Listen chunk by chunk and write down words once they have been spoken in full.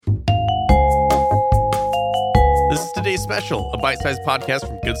This is today's special, a bite-sized podcast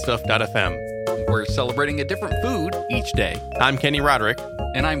from goodstuff.fm. We're celebrating a different food each day. I'm Kenny Roderick.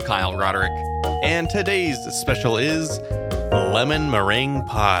 And I'm Kyle Roderick. And today's special is lemon meringue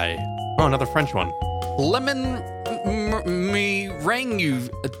pie. Oh, another French one. Lemon meringue.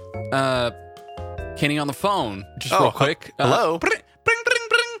 Kenny on the phone. Just real quick. Hello? Bring, bring, bring,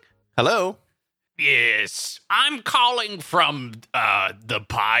 bring. Hello? Yes, I'm calling from the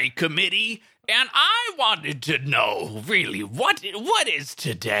pie committee, and I wanted to know, really, what is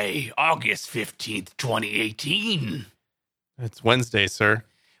today, August 15th, 2018? It's Wednesday, sir.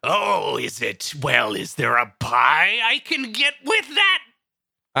 Oh, is it? Well, is there a pie I can get with that?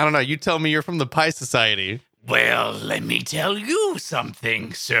 I don't know. You tell me. You're from the Pie Society. Well, let me tell you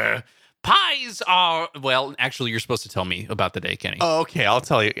something, sir. Pies are... Well, actually, you're supposed to tell me about the day, Kenny. Oh, okay. I'll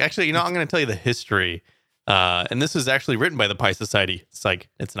tell you. Actually, I'm going to tell you the history. And this is actually written by the Pie Society. Psych.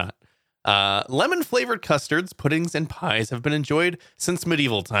 It's not. Lemon-flavored custards, puddings, and pies have been enjoyed since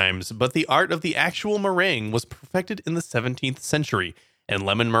medieval times, but the art of the actual meringue was perfected in the 17th century, and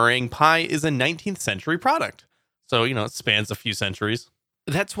lemon meringue pie is a 19th century product. So, it spans a few centuries.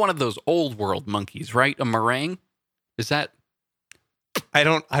 That's one of those old world monkeys, right? A meringue? Is that... I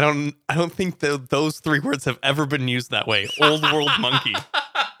don't think those three words have ever been used that way. Old world monkey.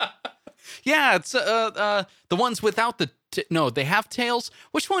 Yeah, it's the ones without the... No, they have tails.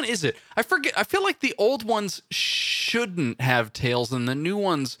 Which one is it? I forget. I feel like the old ones shouldn't have tails, and the new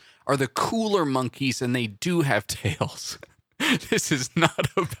ones are the cooler monkeys, and they do have tails. This is not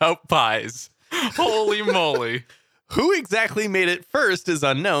about pies. Holy moly. Who exactly made it first is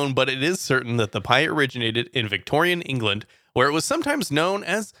unknown, but it is certain that the pie originated in Victorian England, where it was sometimes known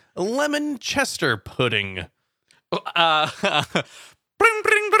as lemon chester pudding. Bring,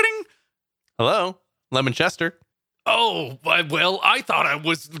 bring, bring. Hello, lemon chester. Oh, well, I thought I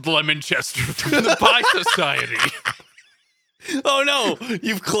was Lemon Chester from the Pie Society. Oh, no,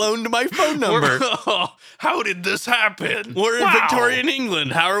 you've cloned my phone number. How did this happen? We're in Victorian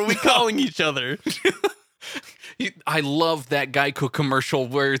England. How are we calling each other? I love that Geico commercial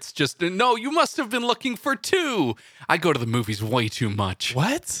where it's just, no, you must have been looking for two. I go to the movies way too much.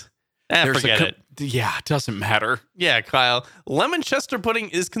 What? Forget it. Yeah, it doesn't matter. Yeah, Kyle. Lemon chester pudding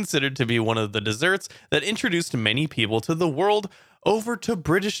is considered to be one of the desserts that introduced many people to the world over to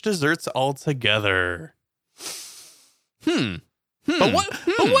British desserts altogether. But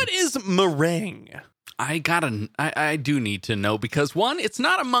what is meringue? I do need to know because one, it's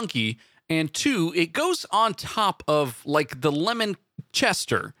not a monkey, and two, it goes on top of like the lemon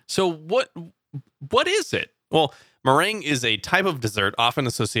chester. So what is it? Well, meringue is a type of dessert often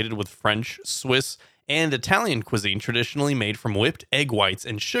associated with French, Swiss, and Italian cuisine, traditionally made from whipped egg whites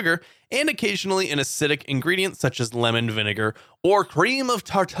and sugar, and occasionally an acidic ingredient such as lemon vinegar or cream of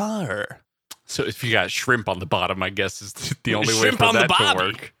tartare. So if you got shrimp on the bottom, I guess is the only way Shrimp for on the that to bobby.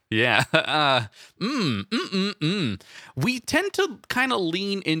 work. Yeah. We tend to kind of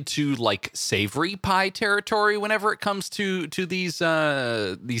lean into like savory pie territory whenever it comes to these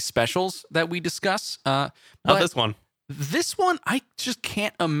specials that we discuss. Not this one. This one, I just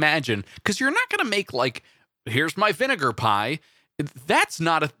can't imagine because you're not going to make like, here's my vinegar pie. That's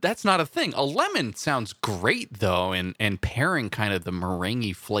not a thing. A lemon sounds great though, and pairing kind of the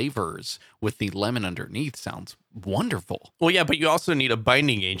meringue flavors with the lemon underneath sounds wonderful. Well, yeah, but you also need a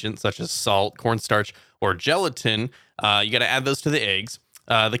binding agent such as salt, cornstarch, or gelatin. You got to add those to the eggs.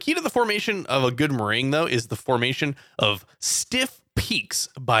 The key to the formation of a good meringue, though, is the formation of stiff peaks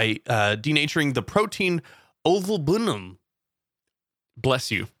by denaturing the protein ovalbumin. Bless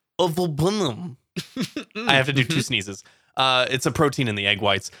you. Ovalbumin. I have to do two sneezes. It's a protein in the egg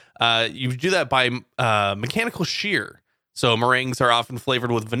whites. You do that by mechanical shear. So meringues are often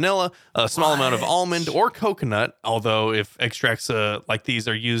flavored with vanilla, a small amount of almond or coconut, although if extracts like these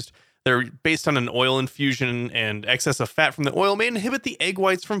are used, they're based on an oil infusion, and excess of fat from the oil may inhibit the egg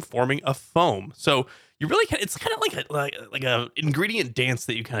whites from forming a foam. So you really it's kind of like a ingredient dance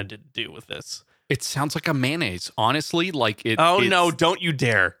that you kind of do with this. It sounds like a mayonnaise, honestly. Like it. Oh, no, don't you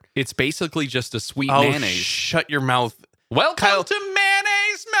dare. It's basically just a sweet Oh, mayonnaise. shut your mouth. Welcome Kyle, to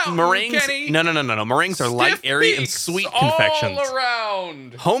Mayonnaise Mountain, meringues, Kenny. No. Meringues are light, Stiff airy, and peaks sweet all confections.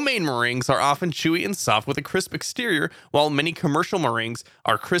 around. Homemade meringues are often chewy and soft with a crisp exterior, while many commercial meringues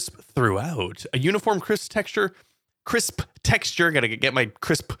are crisp throughout. A uniform crisp texture, gotta get my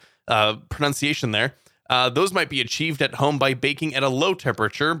crisp pronunciation there. Those might be achieved at home by baking at a low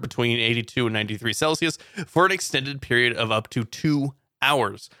temperature between 82 and 93 Celsius for an extended period of up to 2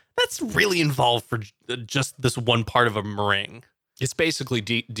 hours. That's really involved for just this one part of a meringue. It's basically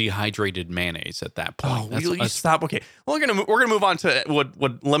dehydrated mayonnaise at that point. Oh, will you stop? Okay, well, we're gonna move on to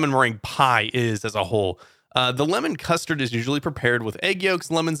what lemon meringue pie is as a whole. The lemon custard is usually prepared with egg yolks,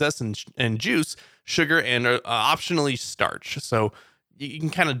 lemon zest, and juice, sugar, and optionally starch. So you can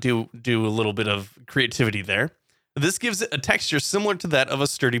kind of do a little bit of creativity there. This gives it a texture similar to that of a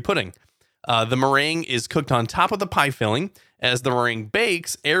sturdy pudding. The meringue is cooked on top of the pie filling. As the meringue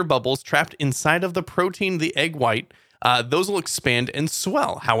bakes, air bubbles trapped inside of the protein, the egg white, those will expand and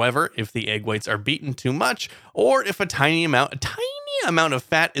swell. However, if the egg whites are beaten too much, or if a tiny amount of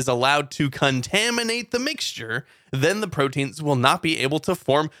fat is allowed to contaminate the mixture, then the proteins will not be able to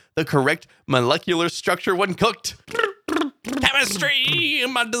form the correct molecular structure when cooked. Chemistry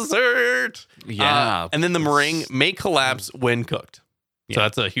in my dessert. Yeah. And then the meringue may collapse when cooked. So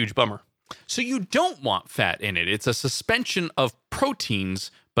that's a huge bummer. So you don't want fat in it. It's a suspension of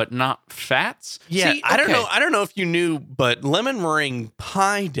proteins, but not fats. Yeah, See, I don't okay. know. I don't know if you knew, but Lemon Meringue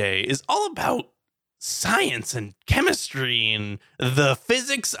Pie Day is all about science and chemistry and the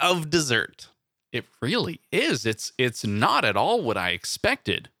physics of dessert. It really is. It's not at all what I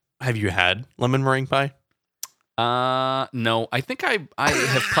expected. Have you had lemon meringue pie? No. I think I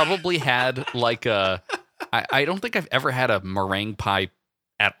have probably had like I don't think I've ever had a meringue pie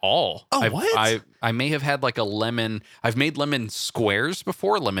at all. Oh, what? I may have had like a lemon. I've made lemon squares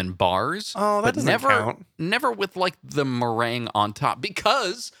before, lemon bars. Oh, that but doesn't count. Never with like the meringue on top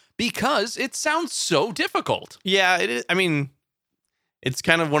because it sounds so difficult. Yeah, it is. I mean, it's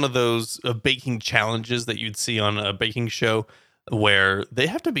kind of one of those baking challenges that you'd see on a baking show where they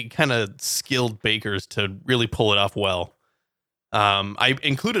have to be kind of skilled bakers to really pull it off well. I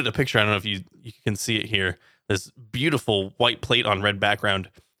included a picture. I don't know if you can see it here. This beautiful white plate on red background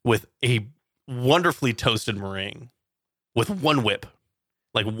with a wonderfully toasted meringue with one whip,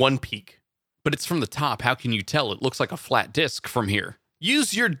 like one peak. But it's from the top. How can you tell? It looks like a flat disc from here.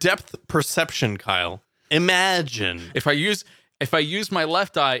 Use your depth perception, Kyle. Imagine. If I use my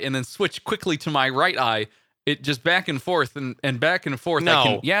left eye and then switch quickly to my right eye, it just back and forth and back and forth.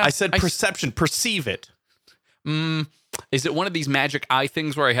 No, I said perception. Perceive it. Is it one of these magic eye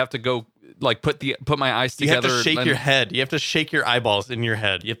things where I have to go like put my eyes You together? have to shake your head. You have to shake your eyeballs in your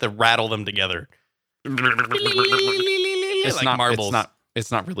head. You have to rattle them together. It's like not marbles. It's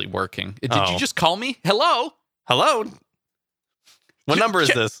not really working. Did Oh. you just call me? Hello? Hello? What number is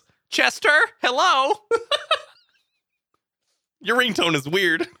this? Chester? Hello? Your ringtone is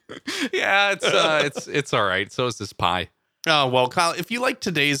weird. Yeah, it's all right. So is this pie. Oh, well, Kyle, if you like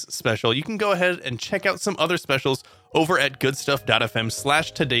today's special, you can go ahead and check out some other specials over at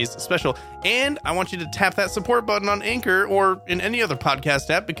goodstuff.fm/today's special. And I want you to tap that support button on Anchor or in any other podcast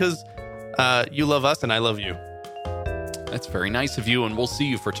app because you love us and I love you. That's very nice of you, and we'll see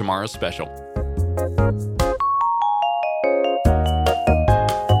you for tomorrow's special.